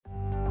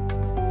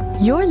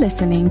You're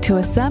listening to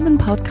a sermon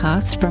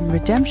podcast from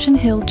Redemption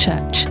Hill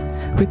Church,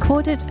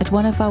 recorded at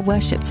one of our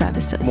worship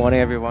services. Good morning,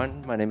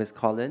 everyone. My name is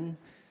Colin.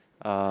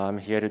 I'm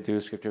here to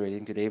do scripture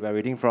reading today by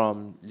reading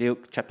from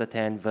Luke chapter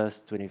 10,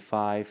 verse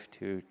 25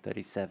 to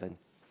 37.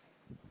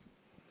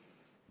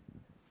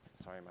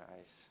 Sorry, my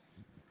eyes.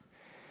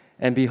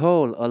 And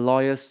behold, a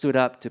lawyer stood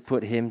up to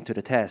put him to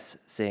the test,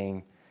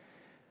 saying,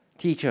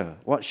 "Teacher,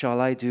 what shall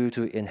I do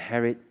to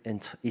inherit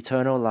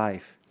eternal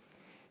life?"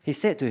 He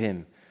said to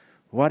him,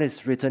 "What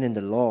is written in the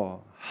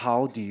law?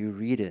 How do you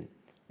read it?"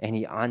 And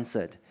he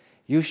answered,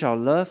 "You shall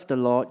love the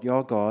Lord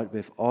your God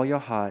with all your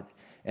heart,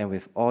 and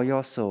with all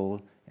your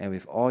soul, and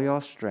with all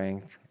your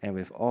strength, and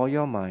with all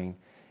your mind,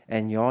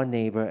 and your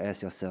neighbor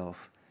as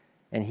yourself."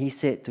 And he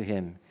said to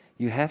him,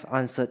 "You have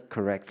answered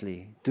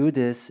correctly. Do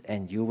this,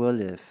 and you will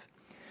live."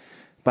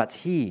 But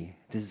he,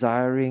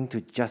 desiring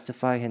to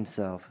justify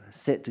himself,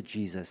 said to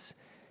Jesus,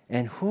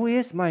 "And who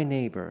is my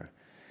neighbor?"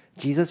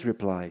 Jesus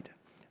replied,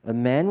 "A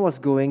man was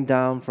going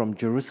down from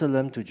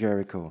Jerusalem to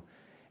Jericho,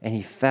 and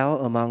he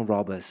fell among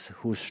robbers,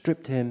 who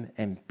stripped him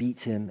and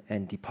beat him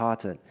and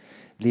departed,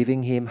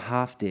 leaving him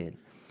half dead.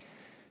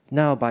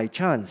 Now by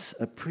chance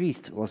a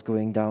priest was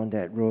going down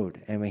that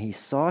road, and when he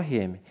saw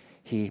him,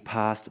 he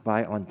passed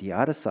by on the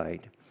other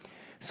side.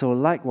 So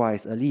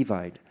likewise a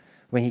Levite,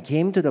 when he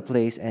came to the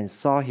place and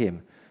saw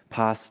him,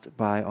 passed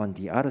by on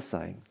the other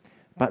side.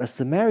 But a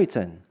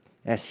Samaritan,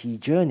 as he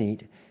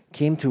journeyed,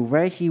 came to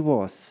where he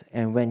was,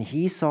 and when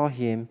he saw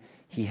him,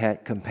 he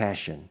had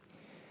compassion.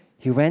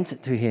 He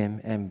went to him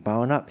and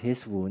bound up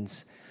his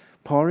wounds,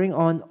 pouring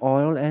on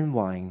oil and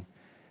wine.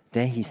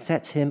 Then he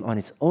set him on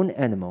his own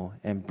animal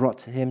and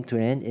brought him to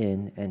an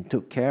inn and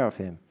took care of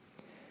him.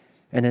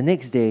 And the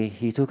next day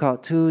he took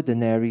out 2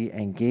 denarii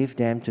and gave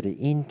them to the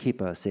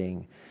innkeeper,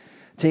 saying,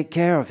 "Take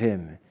care of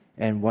him,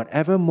 and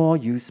whatever more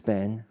you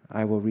spend,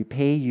 I will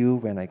repay you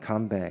when I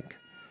come back."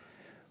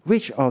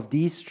 Which of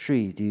these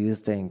 3 do you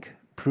think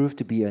proved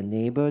to be a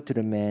neighbor to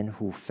the man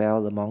who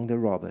fell among the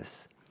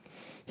robbers?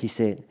 He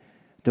said,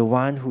 "The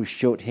one who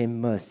showed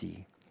him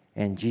mercy."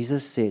 And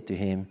Jesus said to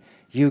him,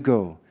 "You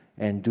go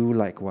and do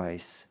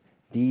likewise."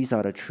 These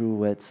are the true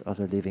words of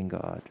the living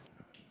God.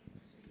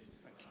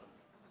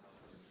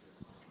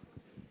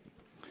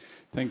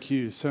 Thank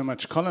you so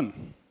much,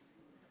 Colin.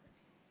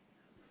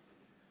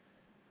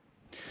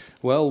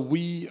 Well,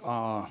 we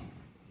are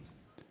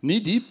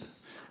knee-deep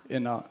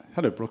in our...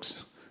 Hello,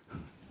 Brooks.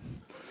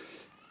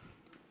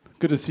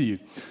 Good to see you.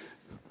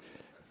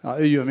 I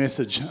owe you a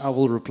message. I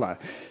will reply.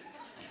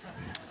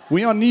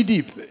 We are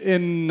knee-deep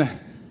in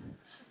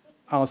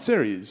our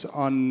series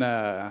on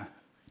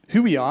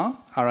who we are,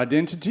 our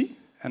identity,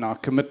 and our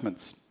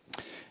commitments.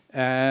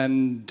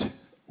 And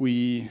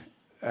we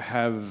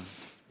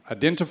have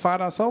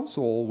identified ourselves,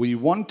 or we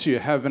want to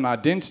have an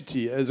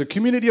identity as a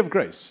community of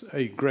grace,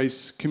 a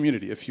grace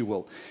community, if you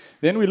will.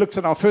 Then we looked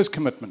at our first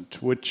commitment,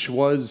 which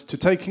was to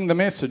taking the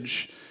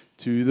message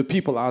to the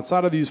people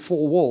outside of these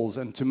 4 walls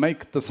and to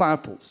make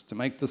disciples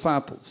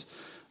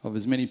of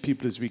as many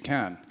people as we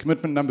can.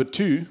 Commitment number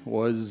 2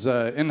 was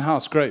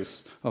in-house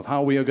grace, of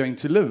how we are going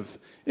to live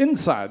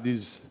inside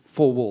these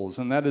 4 walls,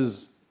 and that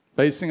is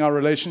basing our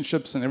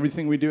relationships and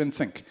everything we do and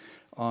think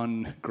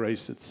on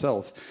grace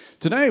itself.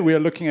 Today we are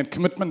looking at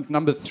commitment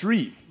number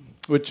 3,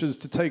 which is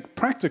to take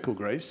practical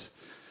grace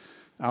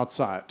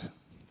outside.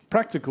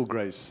 Practical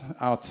grace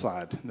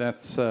outside.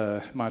 That's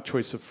my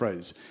choice of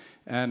phrase.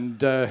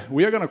 And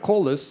we are going to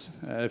call this,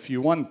 if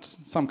you want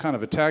some kind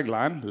of a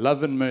tagline,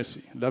 love and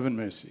mercy. Love and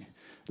mercy.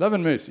 Love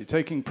and mercy,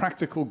 taking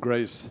practical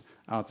grace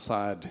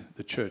outside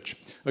the church.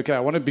 Okay, I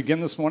want to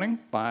begin this morning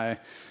by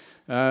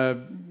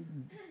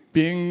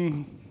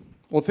being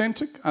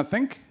authentic, I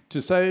think,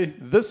 to say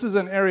this is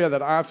an area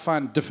that I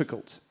find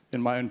difficult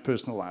in my own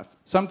personal life.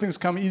 Some things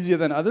come easier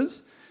than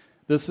others.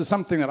 This is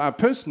something that I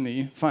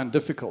personally find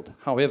difficult.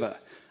 However,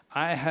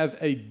 I have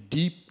a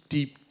deep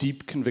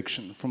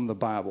conviction from the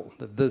Bible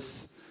that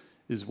this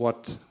is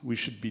what we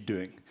should be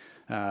doing.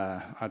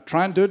 I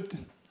try and do it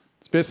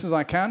as best as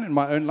I can in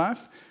my own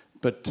life,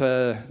 but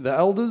the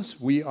elders,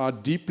 we are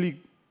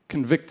deeply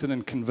convicted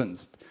and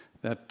convinced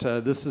that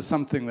this is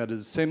something that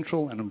is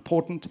central and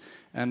important,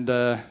 and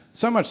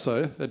so much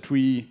so that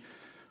we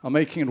are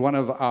making it one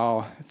of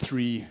our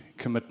 3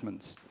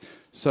 commitments.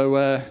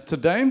 So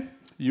today,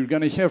 you're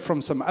going to hear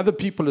from some other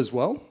people as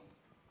well.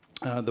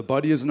 The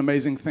body is an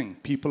amazing thing.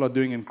 People are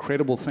doing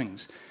incredible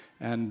things.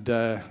 And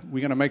we're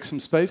going to make some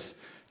space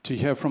to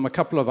hear from a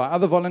couple of our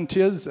other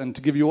volunteers and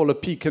to give you all a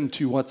peek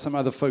into what some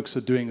other folks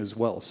are doing as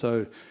well.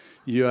 So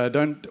you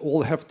don't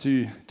all have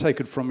to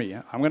take it from me.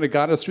 I'm going to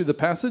guide us through the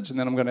passage, and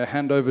then I'm going to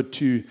hand over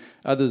to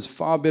others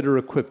far better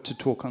equipped to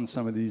talk on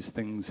some of these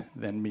things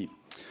than me.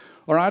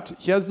 All right,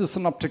 here's the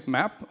synoptic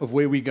map of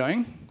where we're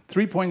going.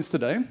 3 points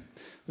today.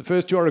 The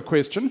first 2 are a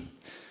question.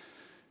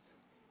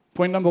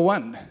 Point number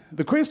 1,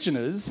 the question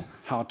is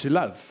how to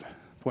love.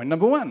 Point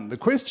number 1, the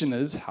question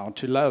is how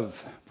to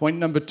love. Point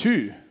number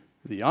 2,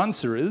 the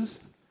answer is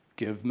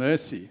give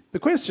mercy. The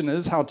question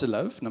is how to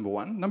love, number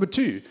 1. Number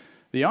 2,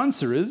 the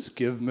answer is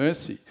give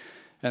mercy.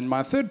 And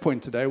my third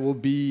point today will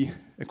be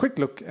a quick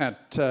look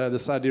at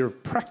this idea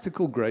of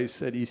practical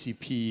grace at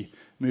ECP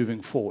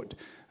moving forward.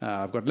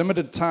 I've got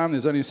limited time,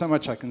 there's only so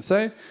much I can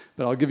say,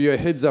 but I'll give you a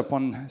heads up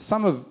on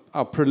some of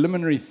our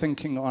preliminary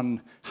thinking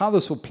on how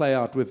this will play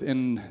out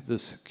within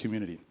this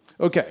community.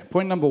 Okay,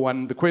 point number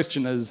one, the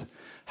question is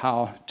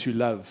how to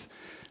love.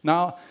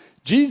 Now,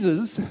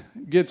 Jesus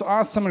gets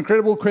asked some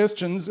incredible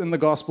questions in the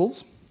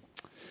Gospels.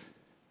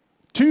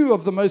 Two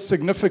of the most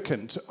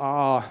significant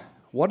are,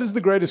 what is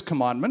the greatest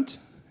commandment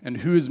and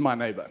who is my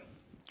neighbor?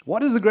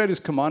 What is the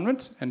greatest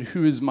commandment and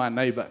who is my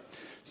neighbor?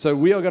 So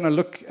we are going to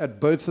look at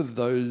both of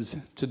those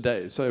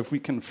today. So if we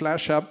can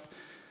flash up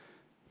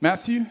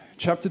Matthew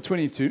chapter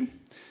 22.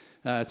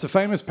 It's a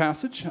famous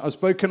passage. I've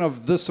spoken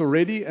of this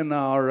already in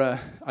our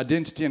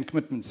Identity and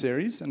Commitment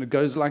series, and it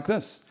goes like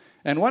this.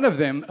 And one of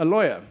them, a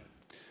lawyer.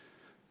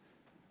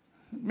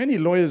 Many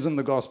lawyers in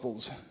the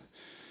Gospels.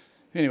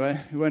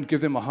 Anyway, we won't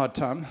give them a hard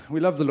time. We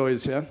love the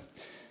lawyers here.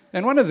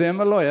 And one of them,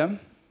 a lawyer,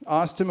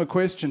 asked him a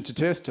question to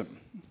test him.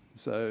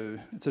 So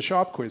it's a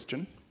sharp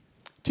question.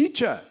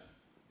 Teacher,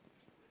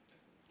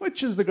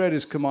 which is the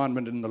greatest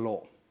commandment in the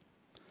law?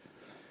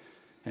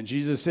 And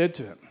Jesus said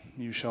to him,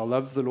 you shall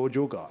love the Lord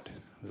your God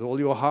with all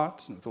your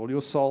heart and with all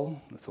your soul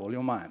and with all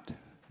your mind.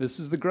 This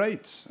is the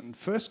great and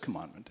first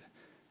commandment.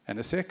 And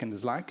a second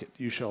is like it.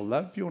 You shall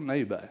love your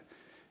neighbor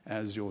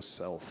as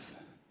yourself.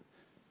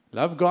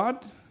 Love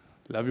God,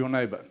 love your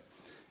neighbor.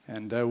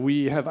 And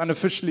we have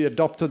unofficially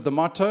adopted the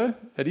motto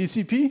at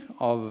ECP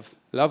of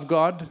love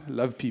God,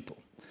 love people.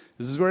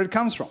 This is where it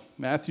comes from,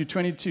 Matthew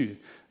 22.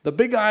 The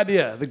big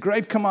idea, the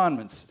great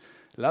commandments,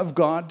 love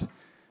God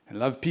and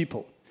love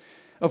people.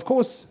 Of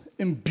course,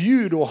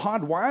 imbued or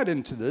hardwired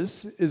into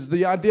this is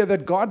the idea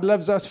that God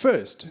loves us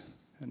first.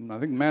 And I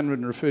think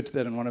Manwin referred to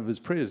that in one of his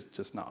prayers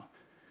just now.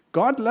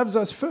 God loves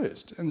us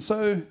first. And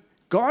so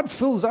God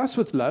fills us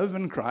with love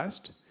in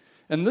Christ.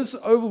 And this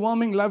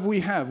overwhelming love we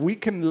have, we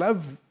can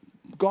love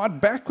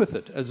God back with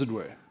it, as it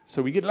were.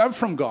 So we get love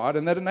from God,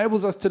 and that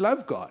enables us to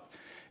love God.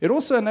 It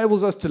also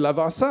enables us to love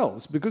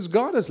ourselves, because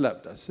God has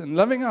loved us. And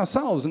loving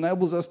ourselves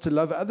enables us to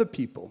love other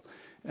people.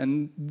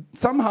 And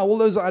somehow all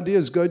those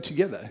ideas go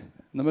together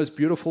in the most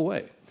beautiful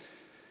way.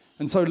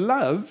 And so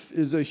love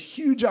is a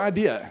huge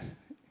idea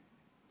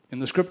in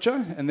the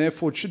Scripture, and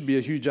therefore it should be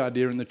a huge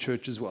idea in the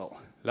church as well.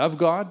 Love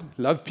God,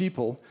 love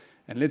people,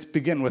 and let's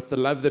begin with the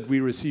love that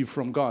we receive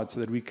from God so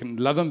that we can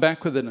love Him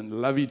back with it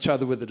and love each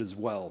other with it as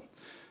well.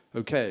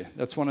 Okay,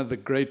 that's one of the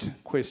great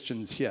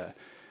questions here.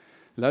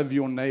 Love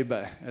your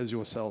neighbor as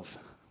yourself.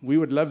 We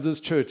would love this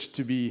church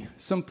to be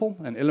simple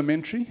and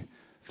elementary,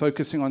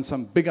 focusing on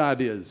some big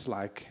ideas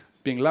like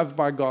being loved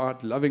by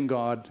God,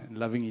 and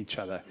loving each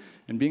other,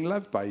 and being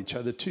loved by each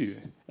other too.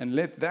 And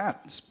let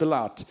that spill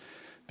out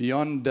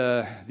beyond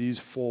these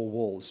four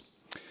walls.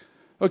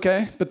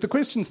 Okay, but the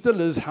question still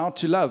is how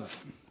to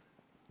love.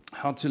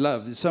 How to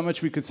love. There's so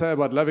much we could say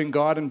about loving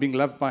God and being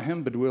loved by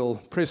Him, but we'll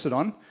press it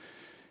on.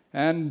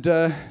 And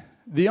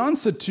the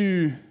answer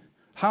to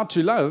how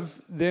to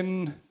love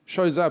then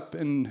shows up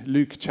in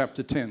Luke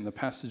chapter 10, the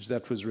passage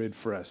that was read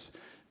for us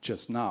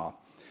just now.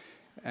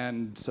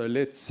 And so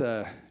let's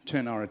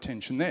turn our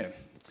attention there.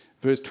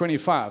 Verse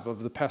 25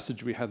 of the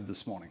passage we had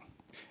this morning.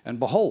 And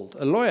behold,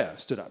 a lawyer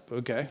stood up.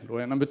 Okay,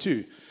 lawyer number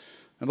 2.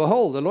 And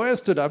behold, a lawyer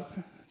stood up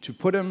to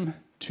put him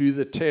to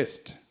the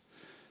test.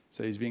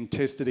 So he's being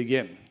tested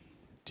again.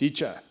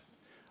 Teacher,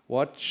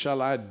 what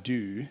shall I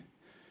do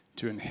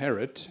to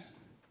inherit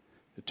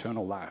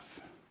eternal life?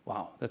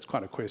 Wow, that's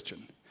quite a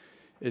question.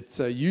 It's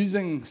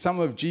using some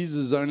of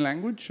Jesus' own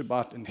language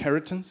about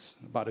inheritance,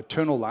 about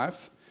eternal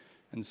life.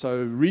 And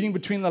so reading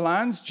between the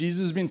lines,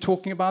 Jesus has been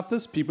talking about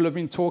this. People have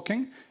been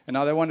talking, and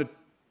now they want to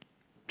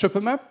trip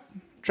him up,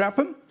 trap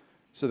him.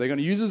 So they're going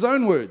to use his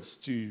own words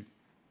to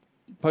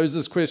pose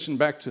this question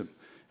back to him.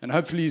 And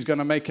hopefully he's going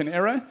to make an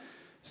error,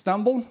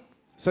 stumble,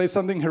 say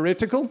something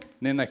heretical, and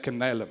then they can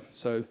nail him.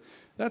 So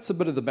that's a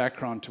bit of the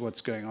background to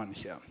what's going on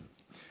here.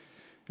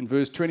 In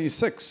verse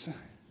 26,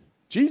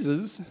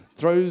 Jesus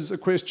throws a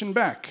question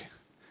back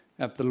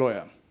at the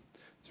lawyer.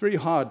 It's very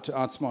hard to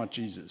outsmart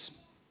Jesus.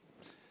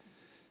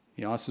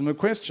 He asks him a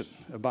question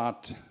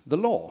about the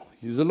law.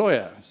 He's a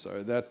lawyer,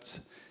 so that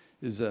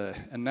is a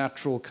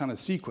natural kind of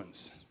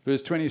sequence.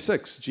 Verse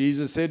 26,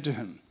 Jesus said to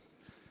him,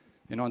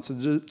 in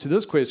answer to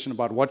this question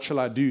about what shall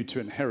I do to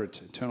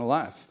inherit eternal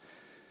life,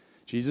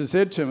 Jesus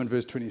said to him in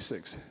verse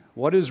 26,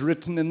 what is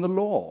written in the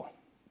law?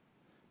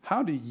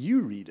 How do you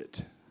read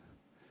it?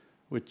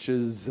 Which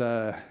is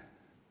very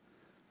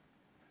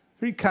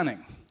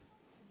cunning.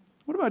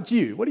 What about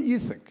you? What do you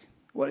think?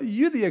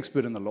 You're the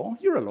expert in the law.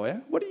 You're a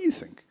lawyer. What do you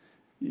think?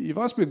 You've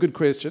asked me a good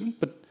question,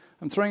 but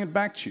I'm throwing it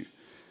back to you.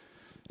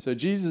 So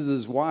Jesus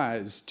is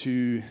wise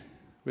to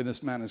where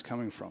this man is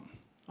coming from,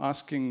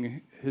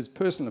 asking his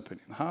personal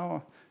opinion.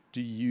 How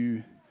do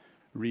you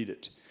read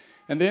it?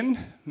 And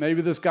then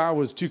maybe this guy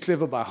was too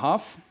clever by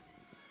half.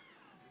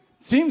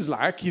 It seems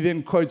like he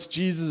then quotes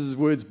Jesus'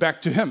 words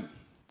back to him.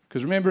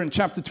 Because remember in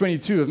chapter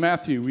 22 of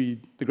Matthew,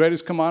 the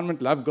greatest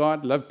commandment, love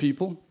God, love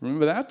people.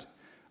 Remember that?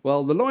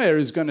 Well, the lawyer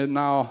is going to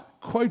now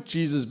quote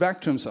Jesus back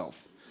to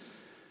himself.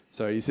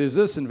 So he says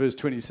this in verse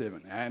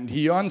 27, and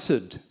he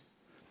answered,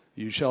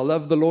 you shall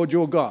love the Lord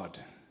your God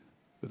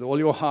with all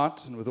your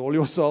heart and with all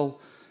your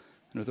soul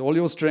and with all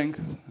your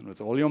strength and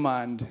with all your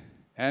mind,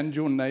 and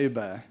your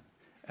neighbor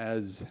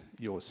as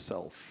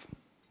yourself.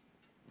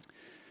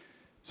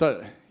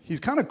 So he's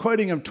kind of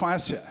quoting him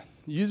twice here,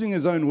 using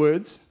his own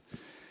words,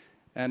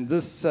 and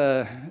this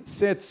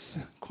sets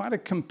quite a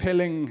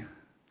compelling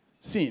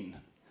scene.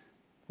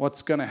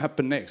 What's going to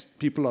happen next?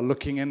 People are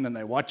looking in and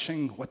they're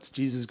watching. What's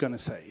Jesus going to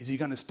say? Is he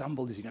going to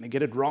stumble? Is he going to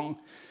get it wrong?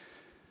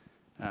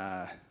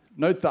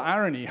 Note the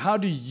irony. How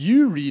do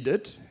you read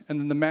it? And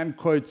then the man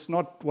quotes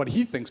not what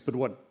he thinks, but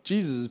what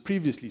Jesus has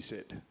previously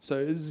said. So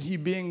is he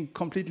being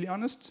completely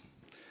honest?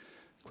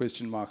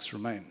 Question marks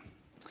remain.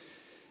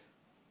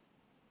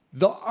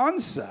 The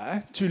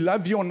answer to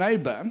love your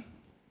neighbor,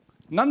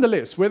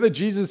 nonetheless, whether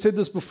Jesus said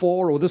this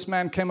before or this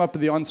man came up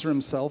with the answer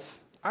himself,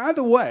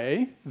 either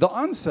way, the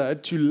answer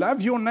to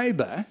love your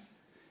neighbor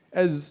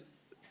as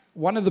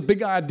one of the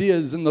big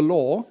ideas in the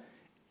law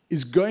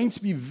is going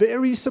to be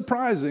very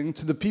surprising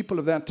to the people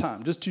of that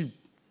time. Just to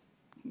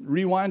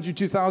rewind you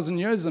 2,000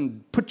 years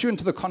and put you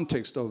into the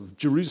context of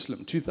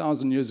Jerusalem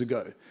 2,000 years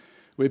ago,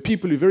 where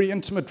people are very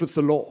intimate with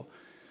the law.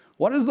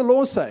 What does the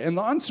law say? And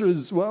the answer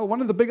is, well, one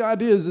of the big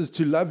ideas is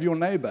to love your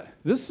neighbor.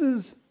 This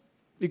is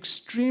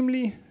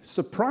extremely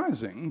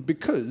surprising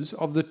because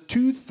of the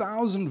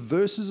 2,000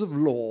 verses of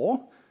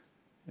law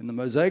in the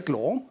Mosaic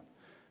Law.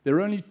 There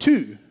are only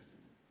 2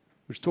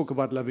 which talk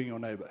about loving your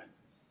neighbor.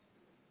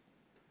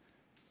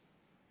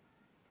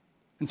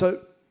 And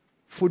so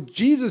for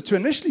Jesus to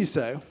initially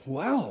say,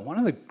 well, one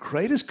of the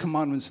greatest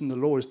commandments in the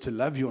law is to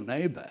love your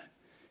neighbor,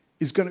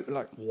 is going to be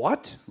like,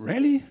 what?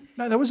 Really?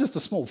 No, that was just a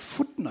small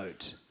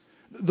footnote.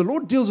 The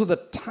Lord deals with a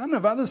ton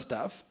of other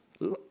stuff,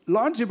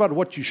 largely about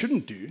what you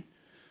shouldn't do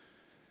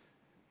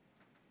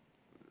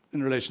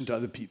in relation to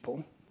other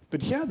people.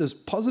 But here, this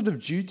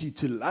positive duty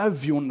to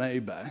love your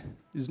neighbor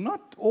is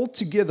not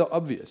altogether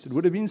obvious. It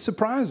would have been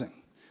surprising.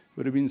 It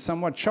would have been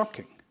somewhat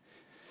shocking.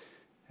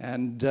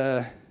 And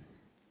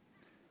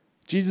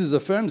Jesus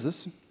affirms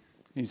this.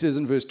 He says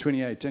in verse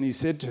 28, and he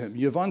said to him,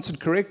 you have answered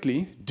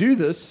correctly. Do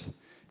this,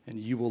 and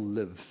you will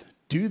live.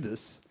 Do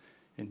this,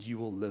 and you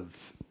will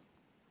live.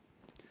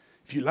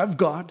 If you love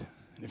God,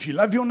 and if you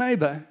love your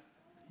neighbor,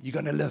 you're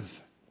going to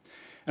live.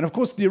 And of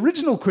course, the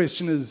original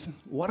question is,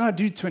 what do I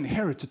do to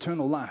inherit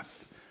eternal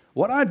life?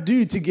 What do I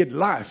do to get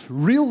life,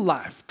 real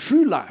life,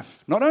 true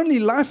life? Not only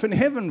life in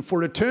heaven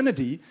for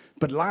eternity,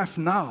 but life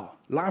now,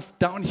 life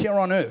down here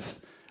on earth,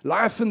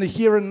 life in the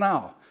here and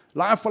now,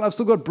 life while I've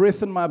still got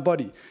breath in my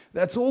body.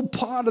 That's all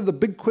part of the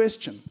big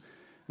question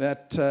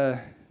that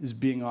is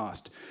being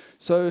asked.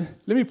 So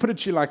let me put it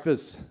to you like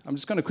this. I'm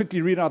just going to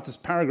quickly read out this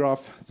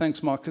paragraph.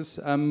 Thanks, Marcus.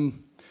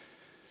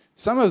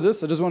 Some of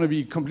this, I just want to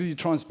be completely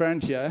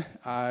transparent here.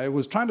 I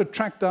was trying to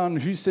track down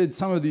who said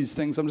some of these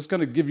things. I'm just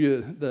going to give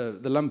you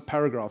the lump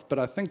paragraph, but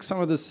I think some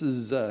of this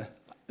is,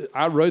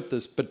 I wrote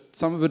this, but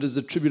some of it is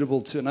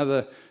attributable to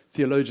another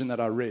theologian that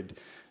I read.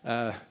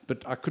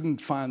 But I couldn't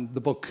find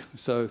the book,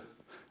 so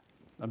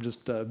I'm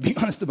just being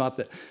honest about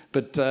that.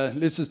 But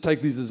let's just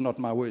take these as not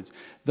my words.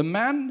 The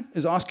man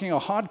is asking a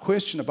hard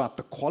question about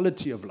the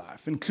quality of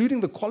life,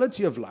 including the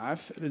quality of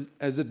life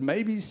as it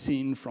may be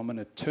seen from an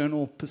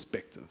eternal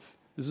perspective.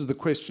 This is the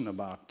question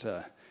about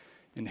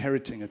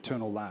inheriting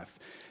eternal life.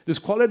 This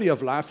quality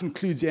of life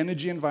includes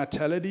energy and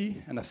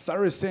vitality and a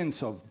thorough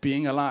sense of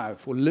being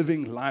alive or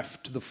living life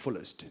to the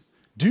fullest.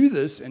 Do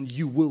this and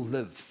you will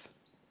live.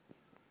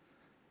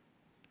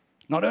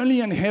 Not only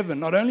in heaven,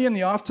 not only in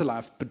the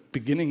afterlife, but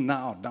beginning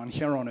now, down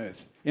here on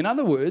earth. In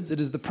other words, it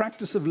is the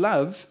practice of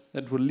love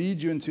that will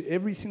lead you into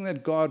everything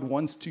that God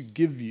wants to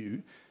give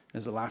you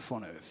as a life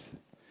on earth.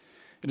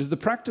 It is the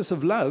practice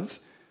of love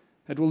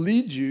that will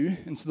lead you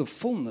into the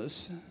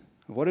fullness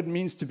of what it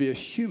means to be a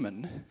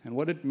human and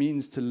what it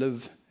means to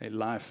live a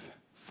life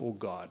for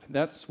God.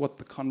 That's what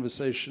the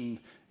conversation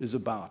is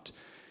about.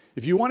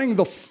 If you're wanting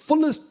the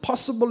fullest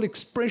possible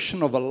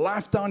expression of a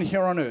life down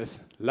here on earth,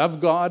 love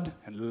God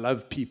and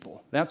love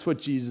people. That's what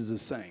Jesus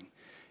is saying.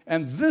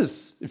 And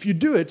this, if you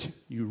do it,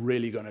 you're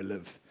really going to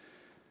live.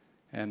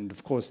 And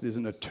of course, there's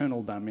an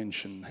eternal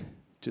dimension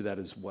to that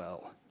as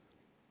well.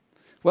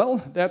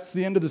 Well, that's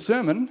the end of the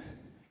sermon.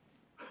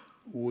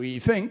 We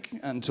think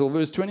until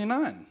verse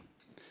 29,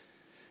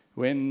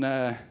 when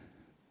the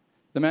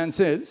man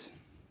says,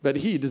 but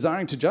he,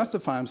 desiring to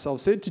justify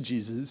himself, said to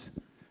Jesus,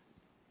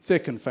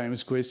 second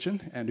famous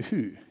question, and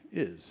who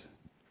is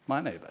my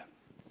neighbor?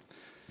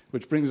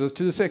 Which brings us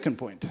to the second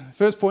point.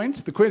 First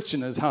point, the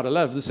question is how to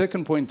love. The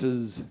second point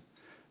is,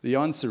 the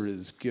answer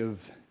is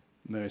give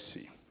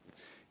mercy.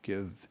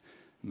 Give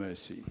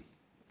mercy.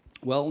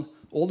 Well,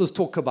 all this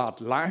talk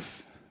about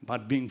life,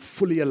 about being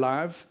fully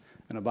alive,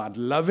 and about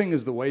loving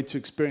as the way to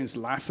experience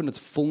life in its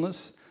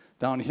fullness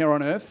down here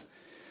on earth,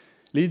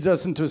 leads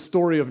us into a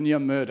story of near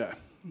murder,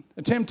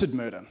 attempted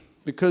murder,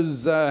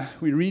 because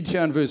we read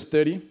here in verse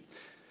 30,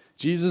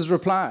 Jesus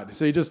replied.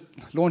 So he just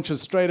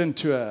launches straight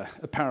into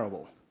a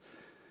parable.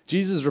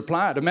 Jesus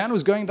replied, a man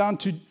was going down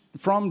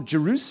from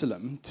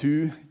Jerusalem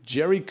to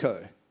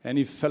Jericho and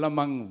he fell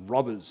among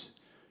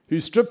robbers, who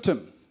stripped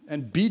him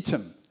and beat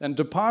him and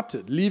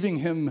departed, leaving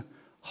him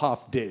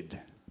half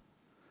dead.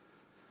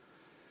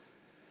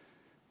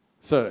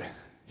 So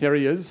here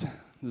he is,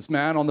 this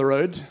man on the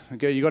road.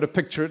 Okay, you got to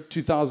picture it.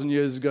 2,000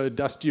 years ago,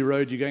 dusty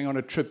road. You're going on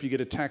a trip. You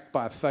get attacked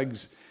by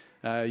thugs.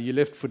 You're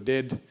left for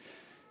dead.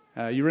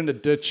 You're in a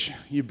ditch.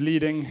 You're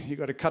bleeding. You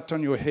got a cut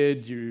on your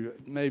head. You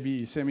may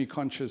be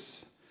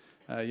semi-conscious.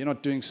 You're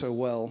not doing so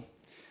well.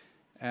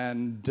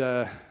 And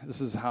this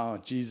is how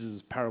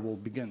Jesus' parable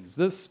begins.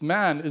 This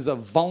man is a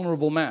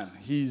vulnerable man.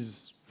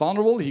 He's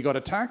vulnerable. He got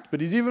attacked, but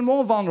he's even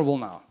more vulnerable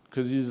now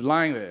because he's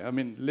lying there. I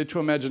mean, let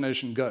your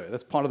imagination go.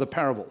 That's part of the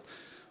parable.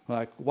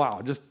 Like, wow,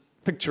 just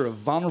picture a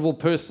vulnerable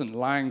person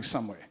lying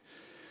somewhere.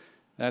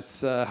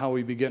 That's how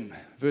we begin.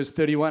 Verse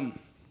 31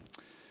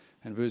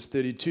 and verse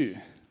 32.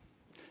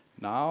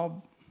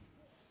 Now,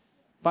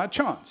 by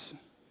chance,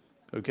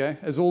 okay,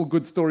 as all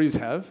good stories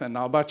have, and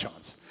now by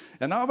chance.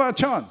 And now by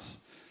chance,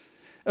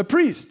 a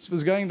priest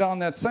was going down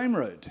that same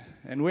road,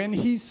 and when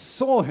he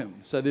saw him,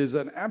 so there's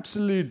an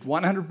absolute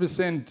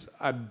 100%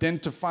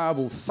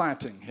 identifiable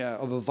sighting here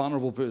of a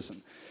vulnerable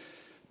person.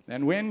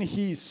 And when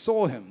he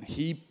saw him,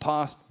 he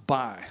passed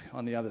by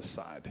on the other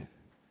side.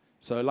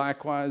 So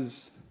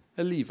likewise,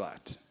 a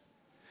Levite,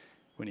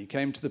 when he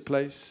came to the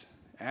place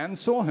and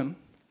saw him,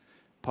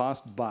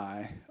 passed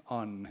by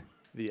on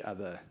the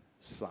other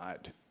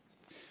side.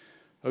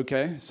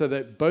 Okay, so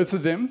that both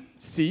of them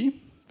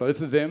see,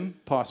 both of them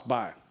pass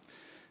by.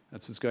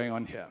 That's what's going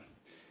on here.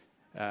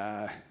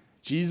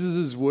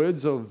 Jesus'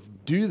 words of,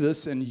 do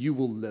this and you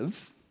will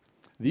live.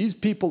 These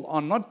people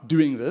are not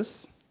doing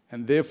this,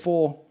 and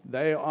therefore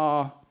they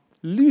are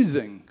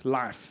losing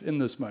life in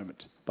this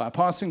moment. By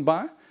passing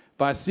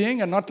by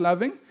seeing and not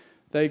loving,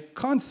 they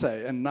can't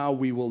say, and now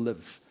we will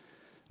live.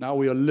 Now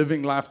we are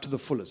living life to the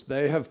fullest.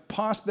 They have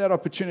passed that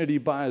opportunity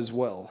by as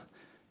well,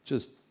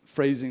 just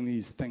phrasing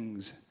these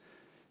things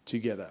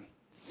together.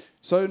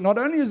 So not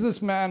only is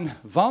this man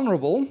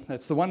vulnerable,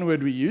 that's the one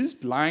word we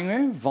used, lying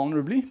there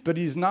vulnerably, but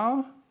he's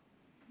now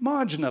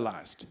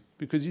marginalized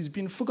because he's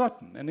been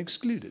forgotten and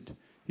excluded.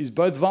 He's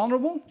both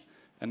vulnerable,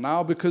 and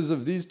now because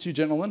of these two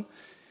gentlemen,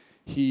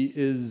 he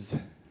is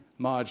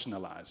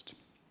marginalized.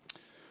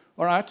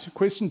 All right,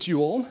 question to you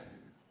all.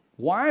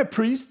 Why a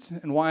priest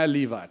and why a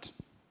Levite?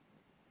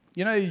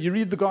 You know, you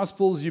read the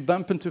Gospels, you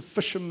bump into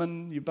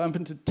fishermen, you bump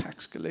into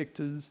tax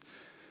collectors,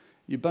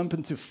 you bump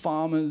into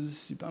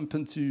farmers, you bump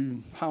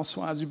into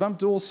housewives, you bump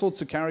into all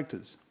sorts of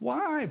characters.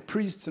 Why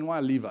priests and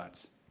why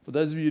Levites? For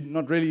those of you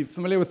not really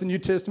familiar with the New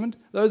Testament,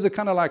 those are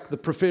kind of like the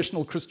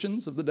professional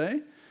Christians of the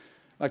day,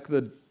 like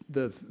the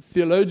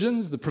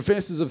theologians, the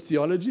professors of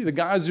theology, the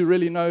guys who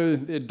really know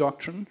their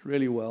doctrine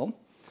really well.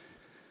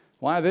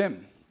 Why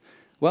them?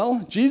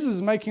 Well, Jesus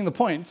is making the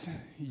point,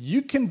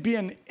 you can be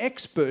an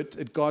expert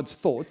at God's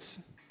thoughts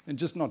and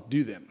just not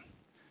do them.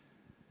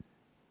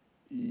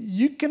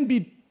 You can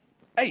be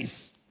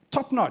ace,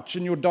 top-notch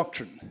in your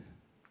doctrine,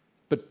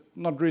 but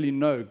not really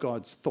know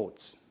God's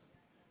thoughts.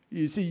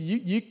 You see,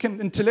 you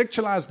can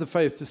intellectualize the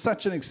faith to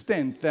such an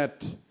extent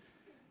that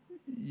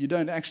you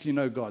don't actually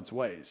know God's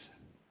ways.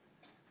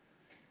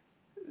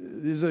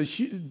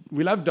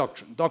 We love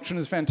doctrine. Doctrine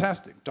is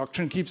fantastic.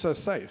 Doctrine keeps us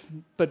safe.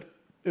 But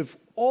if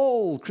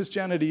all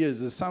Christianity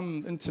is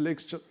some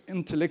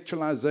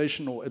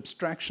intellectualization or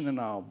abstraction in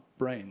our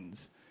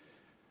brains,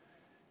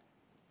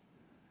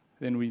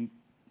 then we're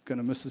going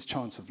to miss this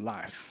chance of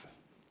life,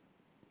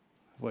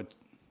 what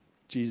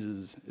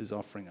Jesus is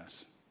offering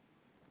us.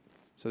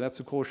 So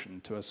that's a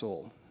caution to us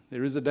all.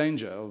 There is a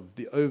danger of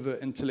the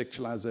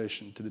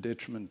over-intellectualization to the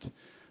detriment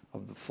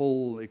of the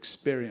full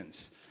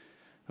experience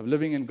of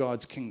living in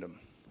God's kingdom.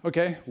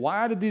 Okay,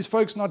 why did these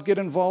folks not get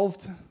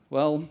involved?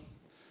 Well,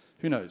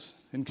 who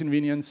knows?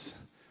 Inconvenience,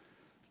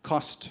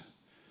 cost.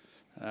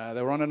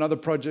 They were on another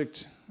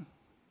project.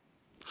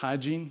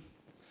 Hygiene.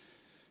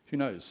 Who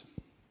knows?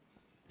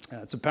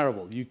 It's a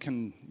parable.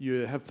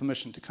 You have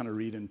permission to kind of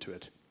read into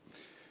it.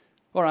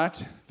 All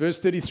right, verse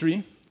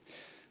 33.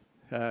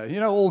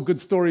 All good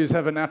stories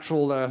have a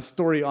natural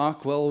story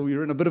arc. Well,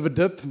 we're in a bit of a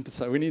dip,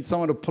 so we need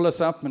someone to pull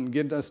us up and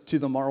get us to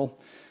the moral.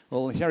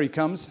 Well, here he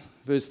comes,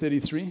 verse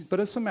 33. But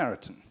a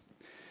Samaritan,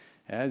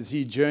 as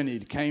he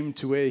journeyed, came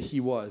to where he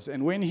was.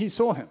 And when he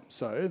saw him,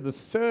 so the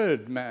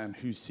third man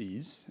who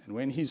sees, and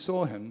when he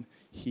saw him,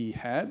 he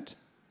had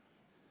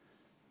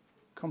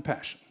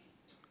compassion.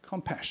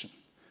 Compassion.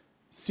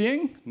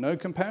 Seeing, no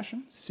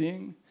compassion.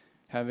 Seeing,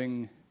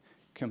 having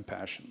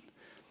compassion.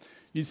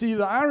 You see,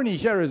 the irony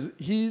here is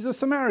he's a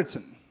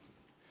Samaritan.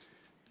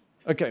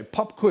 Okay,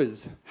 pop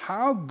quiz.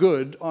 How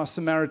good are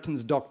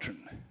Samaritans'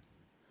 doctrine?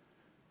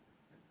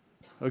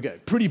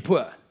 Okay, pretty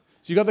poor.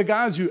 So you got the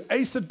guys who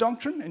ace at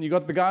doctrine, and you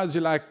got the guys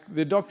who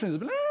their doctrine is a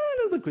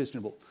little bit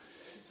questionable.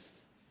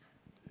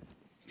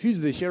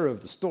 Who's the hero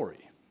of the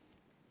story?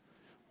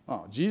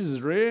 Oh, Jesus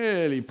is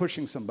really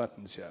pushing some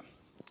buttons here.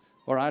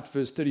 All right,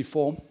 verse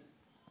 34.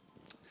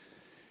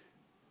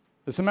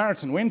 The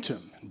Samaritan went to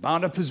him and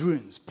bound up his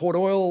wounds, poured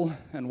oil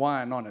and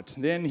wine on it.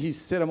 Then he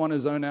set him on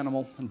his own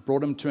animal and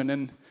brought him to an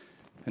inn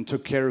and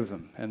took care of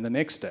him. And the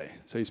next day,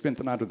 so he spent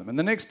the night with them. And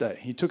the next day,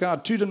 he took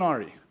out 2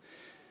 denarii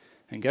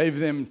and gave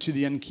them to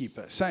the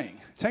innkeeper,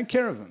 saying, take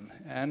care of him,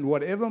 and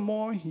whatever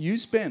more you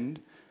spend,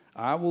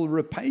 I will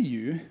repay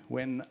you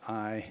when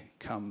I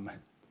come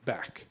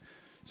back.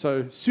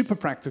 So super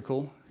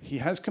practical. He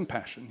has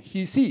compassion.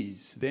 He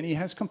sees, then he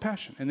has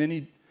compassion, and then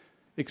he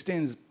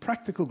extends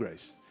practical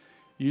grace.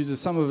 He uses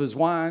some of his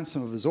wine,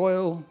 some of his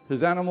oil,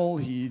 his animal.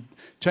 He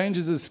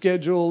changes his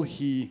schedule.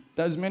 He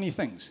does many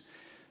things,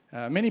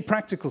 many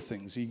practical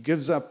things. He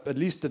gives up at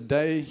least a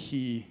day.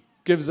 He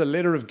gives a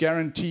letter of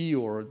guarantee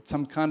or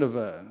some kind of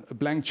a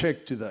blank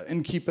check to the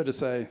innkeeper to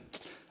say,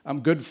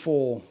 I'm good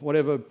for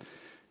whatever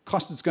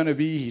cost it's going to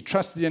be. He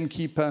trusts the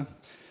innkeeper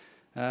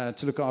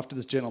to look after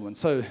this gentleman.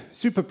 So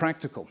super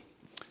practical.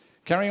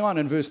 Carrying on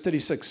in verse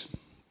 36.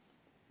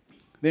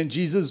 Then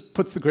Jesus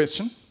puts the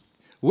question,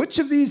 which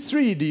of these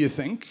 3 do you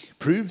think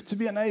proved to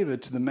be a neighbor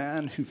to the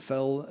man who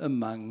fell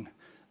among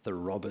the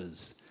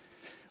robbers?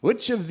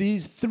 Which of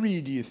these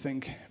 3 do you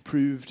think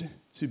proved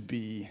to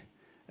be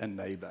a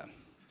neighbor?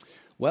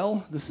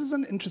 Well, this is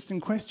an interesting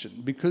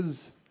question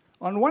because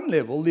on one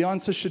level, the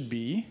answer should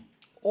be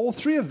all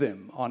 3 of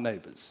them are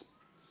neighbors.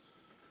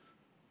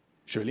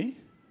 Surely?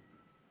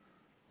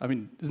 I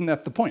mean, isn't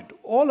that the point?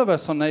 All of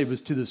us are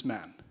neighbors to this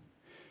man.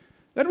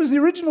 That was the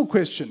original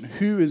question,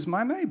 who is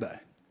my neighbor?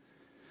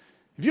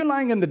 If you're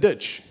lying in the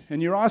ditch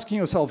and you're asking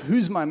yourself,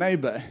 who's my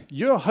neighbor,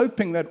 you're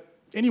hoping that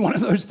any one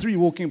of those 3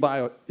 walking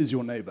by is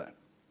your neighbor.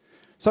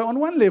 So on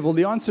one level,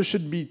 the answer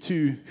should be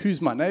to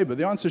who's my neighbor.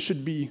 The answer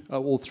should be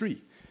all 3.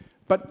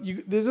 But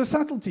there's a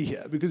subtlety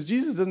here because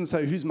Jesus doesn't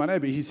say who's my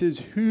neighbor. He says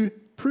who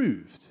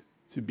proved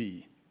to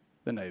be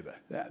the neighbor.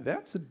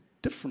 That's a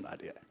different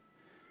idea.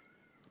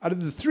 Out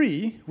of the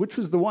 3, which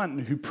was the one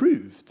who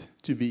proved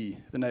to be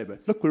the neighbor?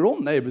 Look, we're all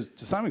neighbors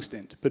to some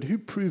extent, but who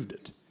proved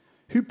it?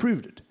 Who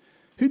proved it?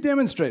 Who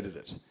demonstrated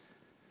it?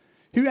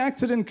 Who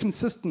acted in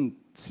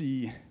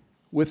consistency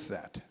with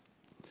that?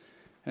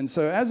 And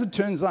so as it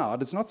turns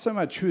out, it's not so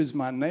much who is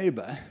my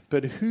neighbor,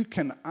 but who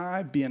can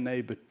I be a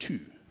neighbor to?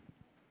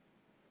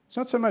 It's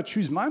not so much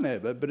who's my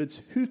neighbor, but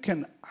it's who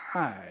can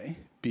I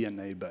be a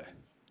neighbor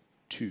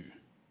to?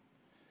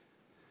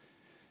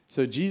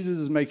 So Jesus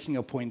is making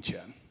a point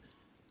here.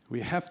 We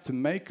have to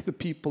make the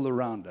people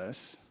around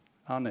us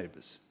our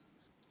neighbors.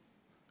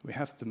 We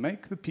have to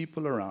make the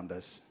people around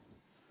us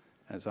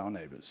as our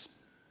neighbors.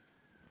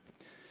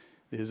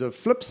 There's a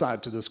flip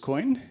side to this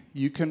coin.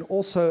 You can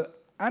also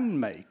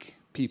unmake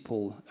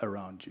people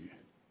around you,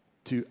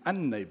 to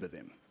unneighbor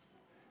them.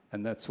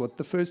 And that's what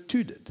the first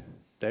 2 did.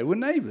 They were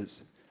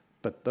neighbors,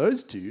 but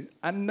those 2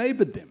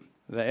 unneighbored them.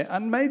 They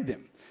unmade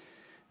them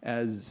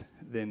as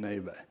their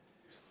neighbor.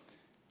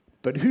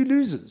 But who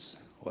loses?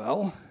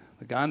 Well,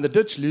 the guy in the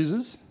ditch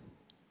loses,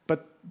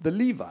 but the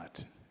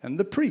Levite and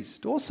the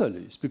priest also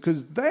lose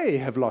because they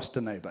have lost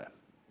a neighbor.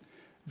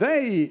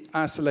 They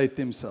isolate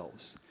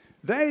themselves.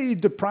 They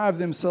deprive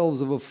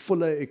themselves of a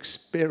fuller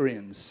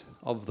experience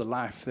of the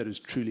life that is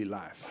truly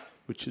life,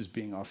 which is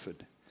being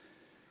offered.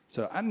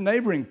 So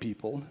unneighboring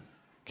people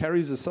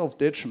carries a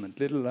self-detriment,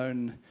 let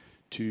alone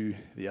to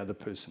the other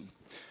person.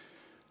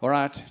 All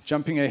right,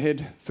 jumping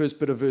ahead, first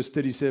bit of verse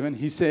 37,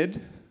 he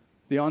said,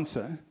 the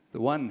answer,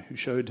 the one who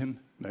showed him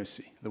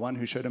mercy. The one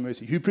who showed him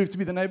mercy. Who proved to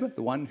be the neighbor?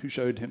 The one who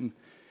showed him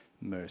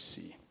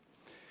mercy.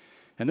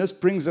 And this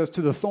brings us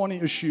to the thorny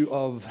issue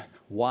of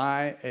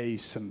why a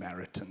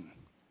Samaritan?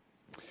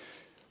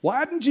 Why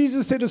hadn't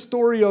Jesus said a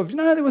story of,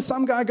 there was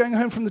some guy going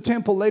home from the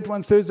temple late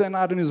one Thursday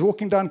night and he was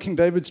walking down King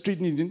David Street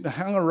and he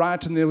hung a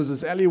right and there was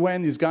this alleyway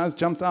and these guys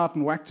jumped out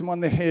and whacked him on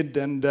the head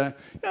and the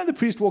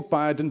priest walked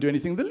by, didn't do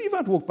anything. The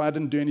Levite walked by,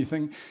 didn't do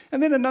anything.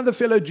 And then another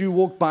fellow Jew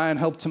walked by and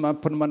helped him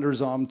up, put him under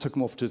his arm, took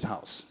him off to his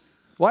house.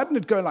 Why didn't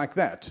it go like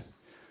that?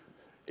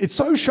 It's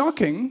so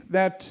shocking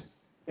that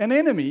an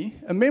enemy,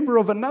 a member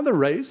of another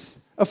race,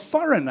 a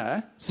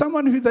foreigner,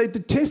 someone who they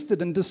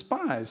detested and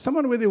despised,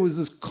 someone where there was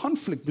this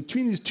conflict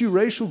between these 2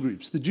 racial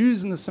groups, the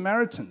Jews and the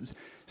Samaritans,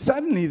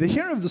 suddenly the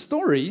hero of the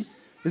story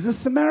is a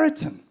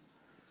Samaritan.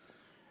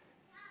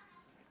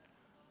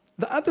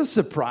 The other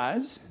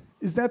surprise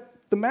is that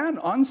the man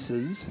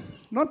answers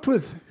not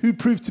with who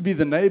proved to be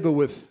the neighbor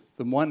with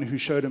the one who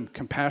showed him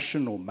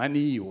compassion or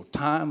money or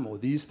time or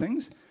these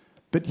things,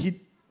 but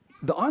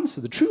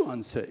the true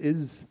answer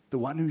is the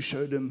one who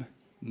showed him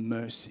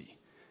mercy.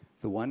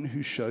 The one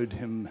who showed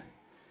him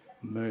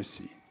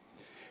mercy.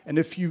 And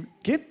if you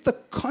get the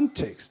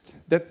context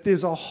that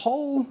there's a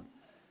whole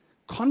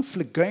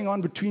conflict going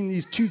on between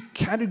these 2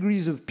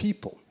 categories of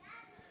people,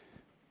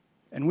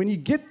 and when you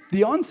get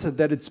the answer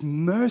that it's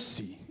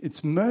mercy,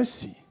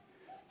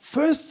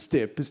 first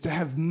step is to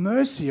have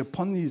mercy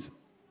upon these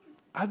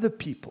other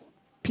people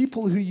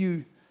who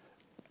you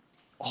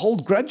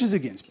hold grudges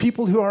against,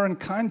 people who are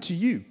unkind to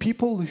you,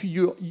 people who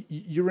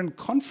you're in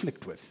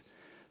conflict with.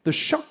 The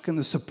shock and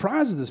the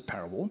surprise of this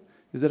parable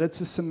is that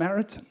it's a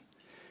Samaritan.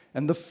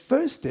 And the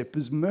first step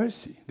is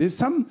mercy.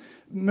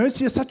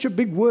 Mercy is such a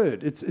big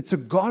word. It's a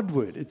God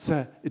word. It's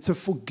a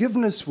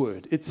forgiveness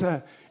word. It's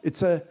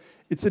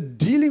a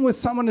dealing with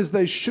someone as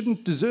they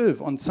shouldn't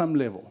deserve on some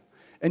level.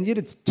 And yet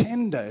it's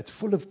tender, it's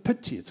full of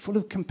pity, it's full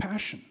of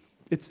compassion.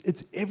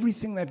 It's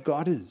everything that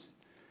God is.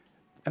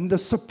 And the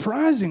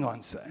surprising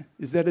answer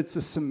is that it's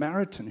a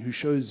Samaritan who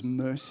shows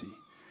mercy.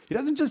 He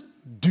doesn't just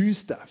do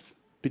stuff,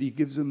 but he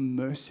gives them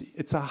mercy.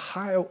 It's a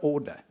higher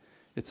order.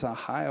 It's a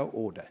higher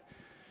order.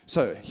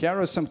 So here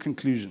are some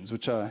conclusions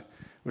which I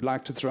would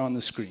like to throw on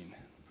the screen.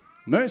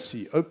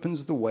 Mercy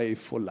opens the way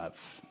for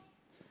love.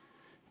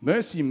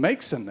 Mercy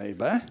makes a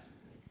neighbor,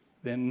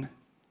 then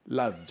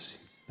loves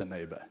the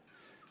neighbor.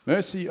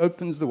 Mercy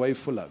opens the way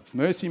for love.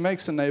 Mercy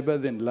makes a neighbor,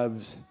 then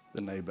loves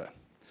the neighbor.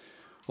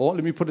 Or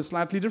let me put it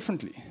slightly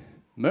differently.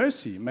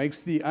 Mercy makes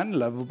the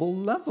unlovable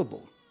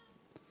lovable.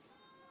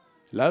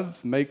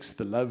 Love makes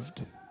the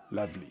loved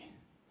lovely.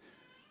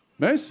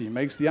 Mercy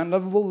makes the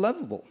unlovable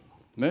lovable.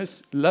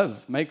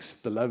 Love makes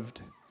the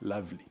loved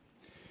lovely.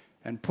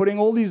 And putting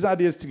all these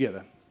ideas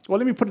together, well,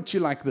 let me put it to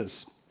you like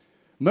this.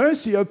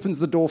 Mercy opens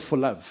the door for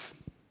love.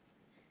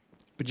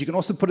 But you can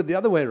also put it the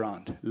other way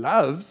around.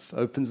 Love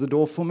opens the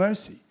door for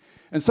mercy.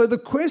 And so the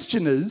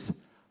question is,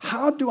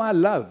 how do I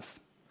love?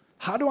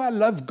 How do I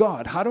love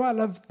God? How do I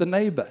love the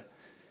neighbor?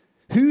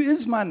 Who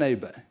is my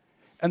neighbor?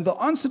 And the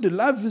answer to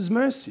love is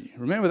mercy.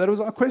 Remember, that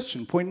was our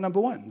question, point number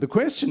one. The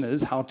question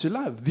is how to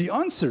love. The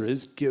answer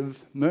is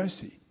give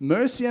mercy.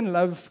 Mercy and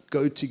love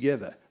go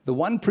together. The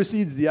one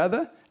precedes the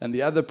other, and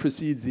the other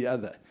precedes the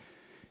other.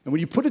 And when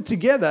you put it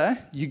together,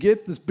 you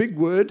get this big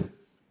word,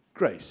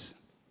 grace.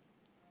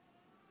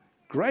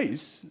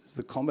 Grace is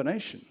the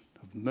combination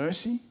of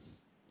mercy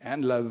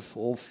and love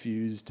all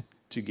fused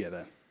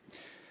together.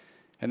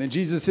 And then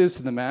Jesus says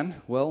to the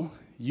man, well,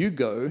 you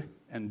go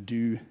and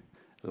do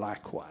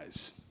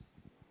likewise.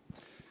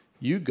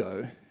 You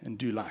go and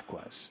do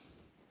likewise.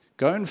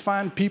 Go and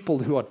find people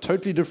who are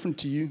totally different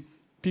to you,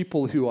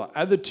 people who are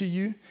other to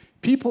you,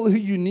 people who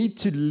you need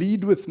to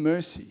lead with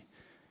mercy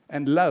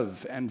and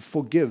love and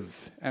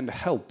forgive and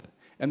help,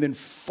 and then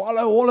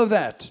follow all of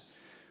that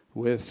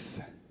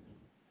with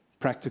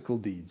practical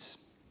deeds.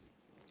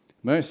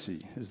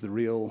 Mercy is the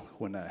real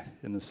winner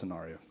in this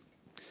scenario,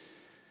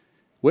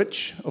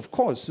 which, of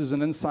course, is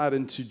an insight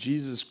into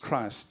Jesus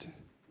Christ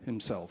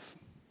himself.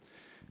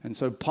 And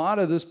so part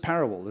of this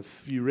parable,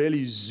 if you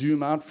really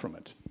zoom out from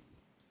it,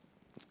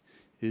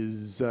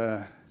 is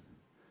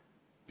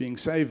being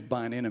saved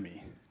by an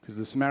enemy, because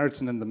the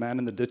Samaritan and the man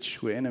in the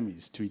ditch were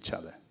enemies to each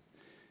other.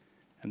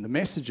 And the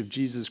message of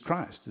Jesus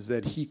Christ is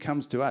that he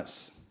comes to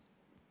us.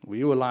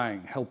 We were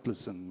lying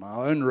helpless on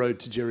our own road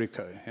to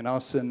Jericho, in our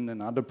sin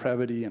and our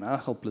depravity and our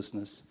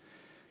helplessness,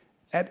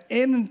 at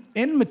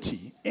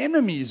enmity,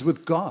 enemies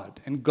with God.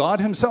 And God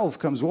himself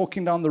comes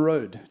walking down the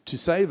road to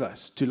save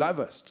us, to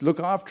love us, to look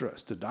after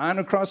us, to die on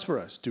a cross for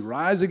us, to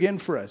rise again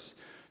for us,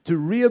 to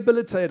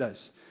rehabilitate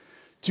us,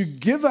 to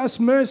give us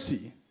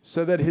mercy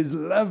so that his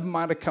love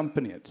might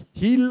accompany it.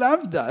 He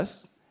loved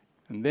us,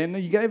 and then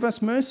he gave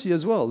us mercy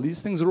as well.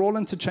 These things are all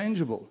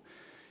interchangeable.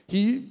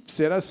 He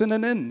set us in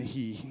an inn.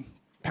 He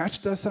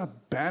patched us up,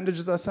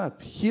 bandaged us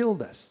up,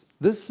 healed us.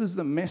 This is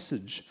the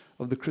message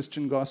of the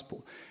Christian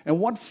gospel. And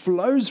what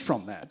flows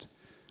from that,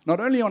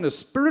 not only on a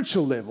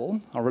spiritual level,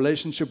 our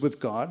relationship with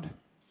God,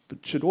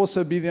 but should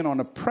also be then on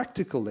a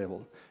practical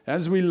level.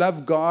 As we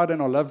love God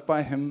and are loved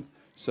by him,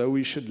 so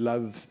we should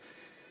love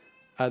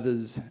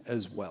others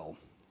as well.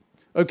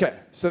 Okay,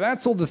 so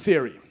that's all the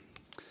theory.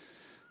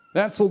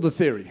 That's all the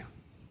theory.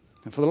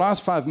 And for the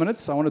last 5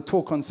 minutes, I want to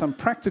talk on some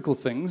practical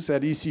things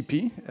at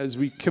ECP as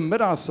we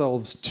commit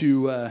ourselves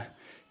to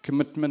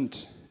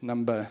commitment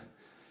number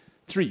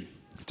 3.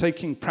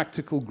 Taking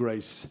practical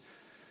grace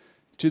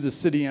to the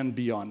city and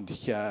beyond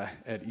here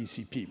at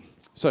ECP.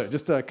 So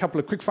just a couple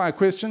of quick-fire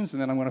questions,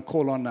 and then I'm going to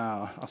call on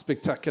our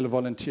spectacular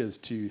volunteers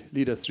to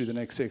lead us through the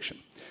next section.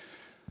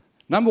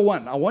 Number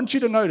 1, I want you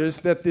to notice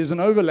that there's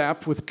an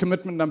overlap with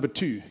commitment number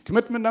 2.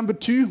 Commitment number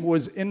 2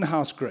 was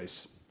in-house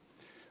grace.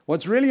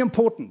 What's really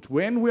important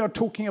when we are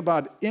talking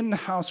about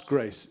in-house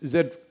grace is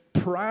that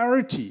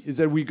priority is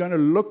that we're going to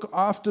look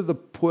after the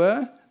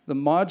poor, the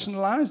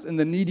marginalized, and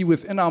the needy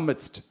within our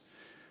midst.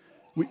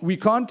 We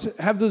can't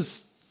have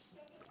this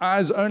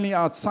eyes only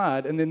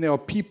outside, and then there are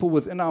people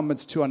within our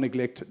midst who are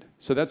neglected.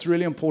 So that's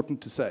really important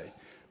to say.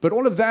 But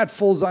all of that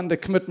falls under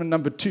commitment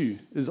number 2,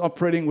 is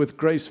operating with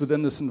grace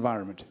within this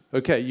environment.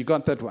 Okay, you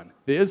got that one.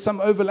 There is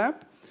some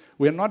overlap.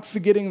 We're not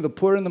forgetting the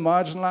poor and the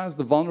marginalized,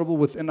 the vulnerable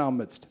within our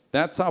midst.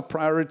 That's our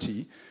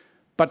priority.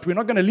 But we're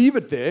not going to leave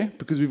it there,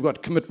 because we've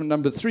got commitment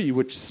number 3,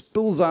 which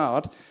spills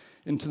out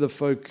into the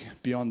folk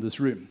beyond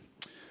this room.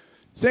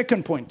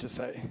 Second point to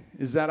say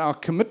is that our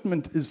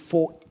commitment is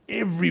for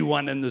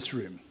everyone in this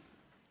room.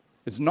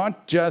 It's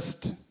not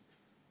just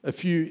a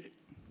few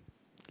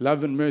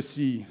love and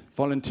mercy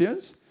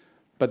volunteers,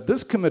 but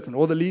this commitment,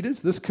 or the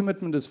leaders, this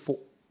commitment is for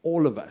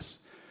all of us.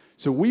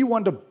 So we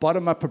want a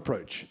bottom-up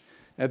approach.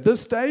 At this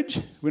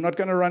stage, we're not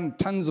going to run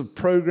tons of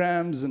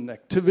programs and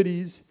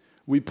activities.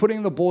 We're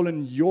putting the ball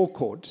in your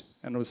court,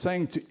 and we're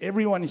saying to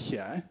everyone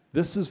here,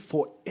 this is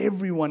for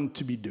everyone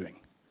to be doing.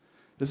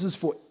 This is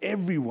for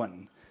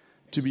everyone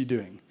to be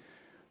doing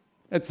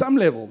at some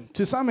level,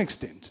 to some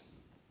extent.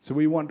 So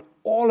we want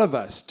all of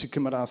us to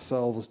commit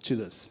ourselves to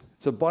this.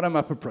 It's a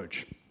bottom-up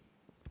approach.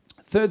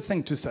 Third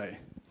thing to say,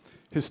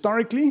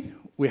 historically,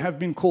 we have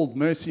been called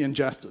mercy and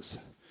justice.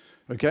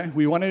 Okay?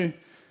 We want to,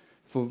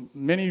 for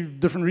many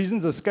different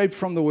reasons, escape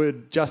from the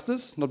word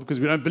justice, not because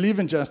we don't believe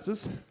in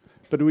justice,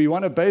 but we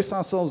want to base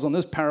ourselves on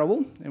this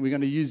parable, and we're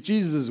going to use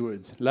Jesus'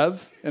 words,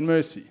 love and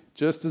mercy,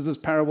 just as this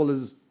parable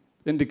is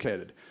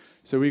indicated.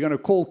 So we're going to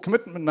call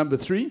commitment number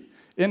 3,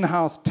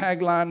 in-house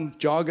tagline,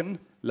 jargon,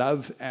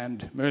 love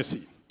and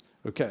mercy.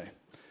 Okay.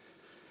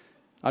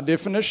 Our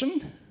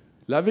definition,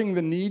 loving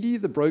the needy,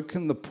 the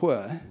broken, the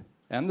poor,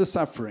 and the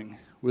suffering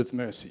with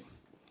mercy.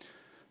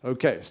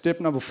 Okay,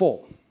 step number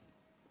 4.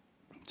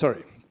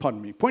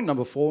 Point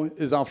number 4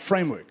 is our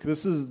framework.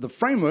 This is the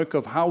framework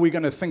of how we're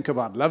going to think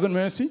about love and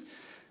mercy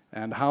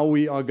and how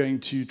we are going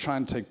to try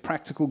and take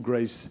practical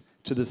grace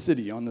to the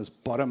city on this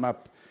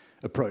bottom-up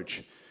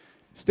approach.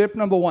 Step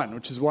number 1,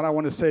 which is what I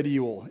want to say to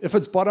you all. If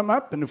it's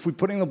bottom-up and if we're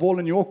putting the ball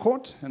in your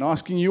court and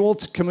asking you all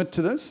to commit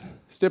to this,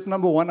 step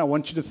number 1, I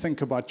want you to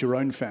think about your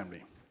own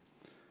family.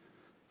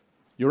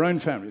 Your own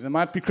family. They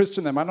might be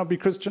Christian, they might not be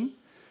Christian.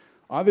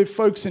 Are there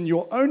folks in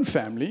your own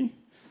family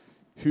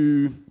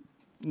who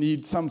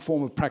need some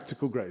form of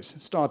practical grace?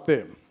 Start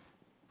there.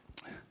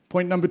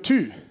 Point number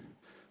 2,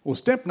 or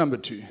step number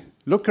 2,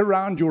 look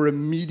around your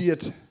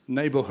immediate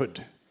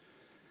neighborhood.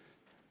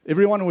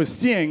 Everyone was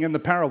seeing in the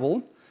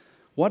parable,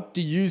 what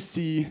do you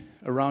see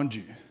around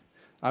you?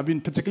 I've been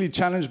particularly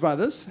challenged by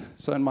this.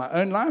 So in my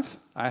own life,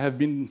 I have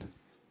been,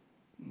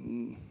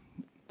 you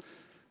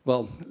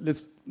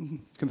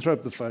can throw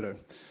up the photo.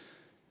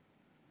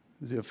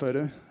 Is there a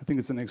photo? I think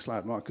it's the next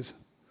slide, Marcus.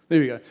 There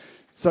we go.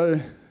 So,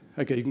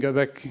 okay, you can go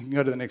back, you can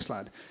go to the next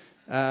slide.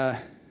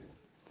 That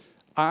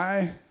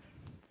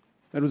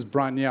was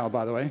Brian Yao,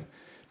 by the way.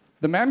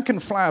 The man can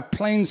fly a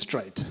plane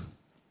straight,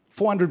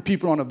 400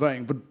 people on a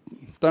Boeing, but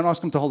don't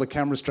ask him to hold the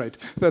camera straight.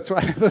 That's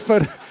why the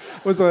photo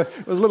was a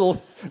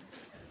little...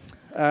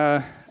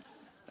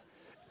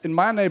 in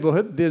my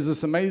neighborhood, there's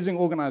this amazing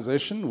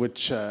organization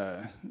which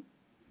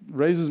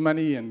raises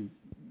money and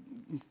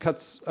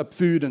cuts up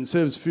food and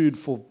serves food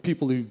for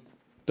people who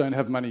don't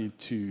have money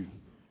to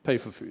pay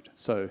for food.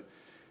 So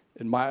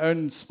in my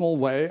own small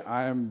way,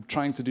 I am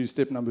trying to do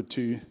step number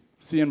 2,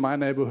 see in my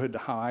neighborhood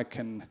how I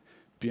can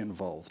be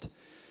involved.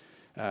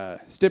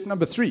 Step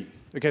number 3.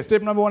 Okay,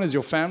 step number 1 is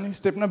your family.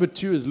 Step number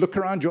 2 is look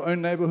around your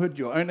own neighborhood,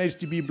 your own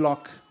HDB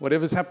block,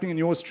 whatever's happening in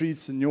your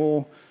streets, in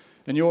your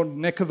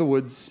neck of the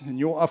woods, in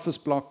your office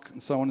block,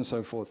 and so on and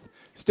so forth.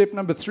 Step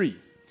number 3.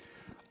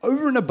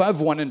 Over and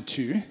above 1 and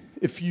 2,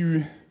 if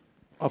you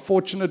are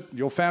fortunate,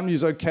 your family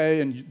is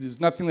okay, and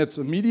there's nothing that's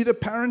immediate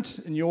apparent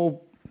in your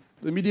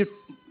immediate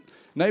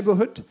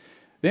neighborhood,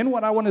 then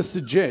what I want to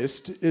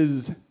suggest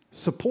is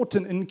support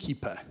an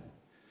innkeeper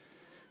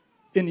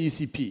in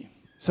ECP.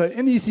 So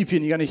in ECP,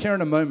 and you're going to hear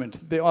in a moment,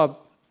 there are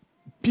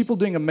people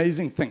doing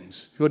amazing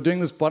things who are doing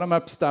this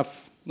bottom-up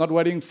stuff, not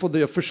waiting for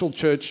the official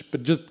church,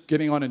 but just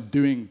getting on and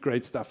doing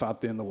great stuff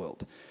out there in the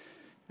world.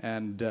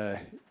 And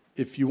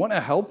if you want to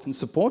help and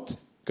support,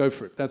 go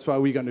for it. That's why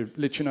we're going to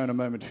let you know in a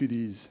moment who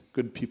these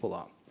good people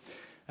are.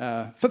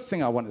 Fifth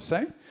thing I want to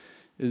say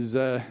is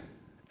at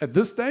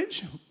this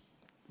stage,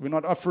 we're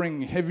not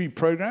offering heavy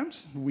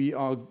programs. We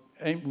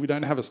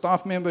don't have a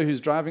staff member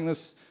who's driving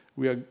this.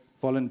 We are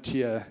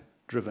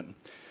volunteer-driven.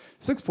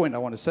 Sixth point I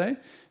want to say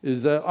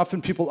is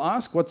often people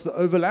ask, what's the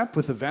overlap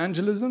with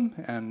evangelism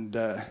and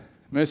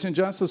mercy and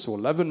justice, or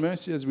love and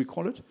mercy as we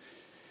call it?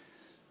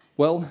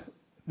 Well,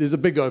 there's a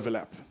big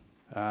overlap.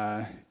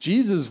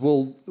 Jesus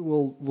will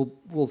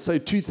say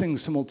 2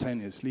 things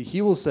simultaneously.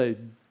 He will say,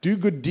 do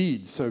good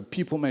deeds so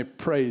people may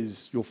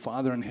praise your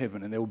Father in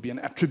heaven, and there will be an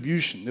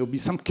attribution. There will be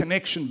some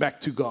connection back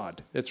to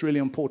God. That's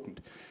really important.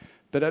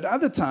 But at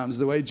other times,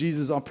 the way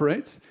Jesus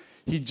operates,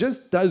 he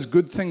just does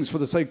good things for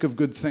the sake of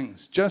good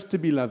things, just to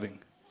be loving,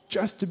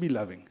 just to do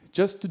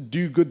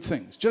good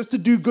things, just to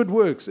do good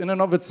works in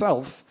and of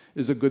itself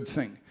is a good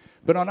thing.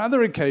 But on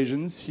other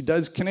occasions, he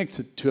does connect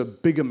it to a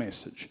bigger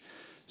message.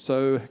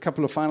 So a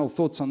couple of final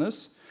thoughts on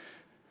this.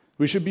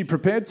 We should be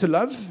prepared to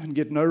love and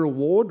get no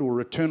reward or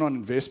return on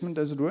investment,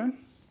 as it were.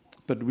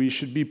 But we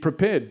should be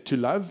prepared to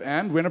love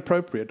and, when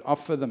appropriate,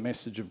 offer the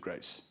message of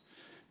grace.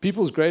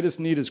 People's greatest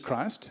need is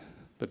Christ,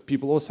 but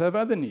people also have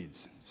other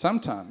needs.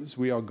 Sometimes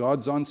we are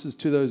God's answers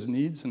to those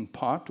needs in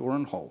part or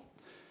in whole.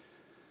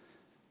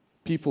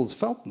 People's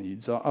felt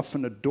needs are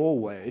often a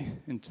doorway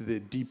into their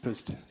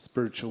deepest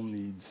spiritual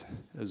needs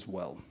as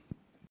well.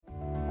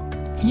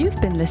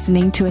 You've been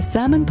listening to a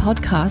sermon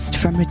podcast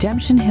from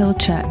Redemption Hill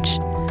Church.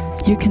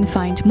 You can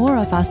find more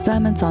of our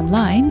sermons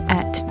online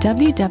at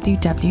www.rhc.org.sg.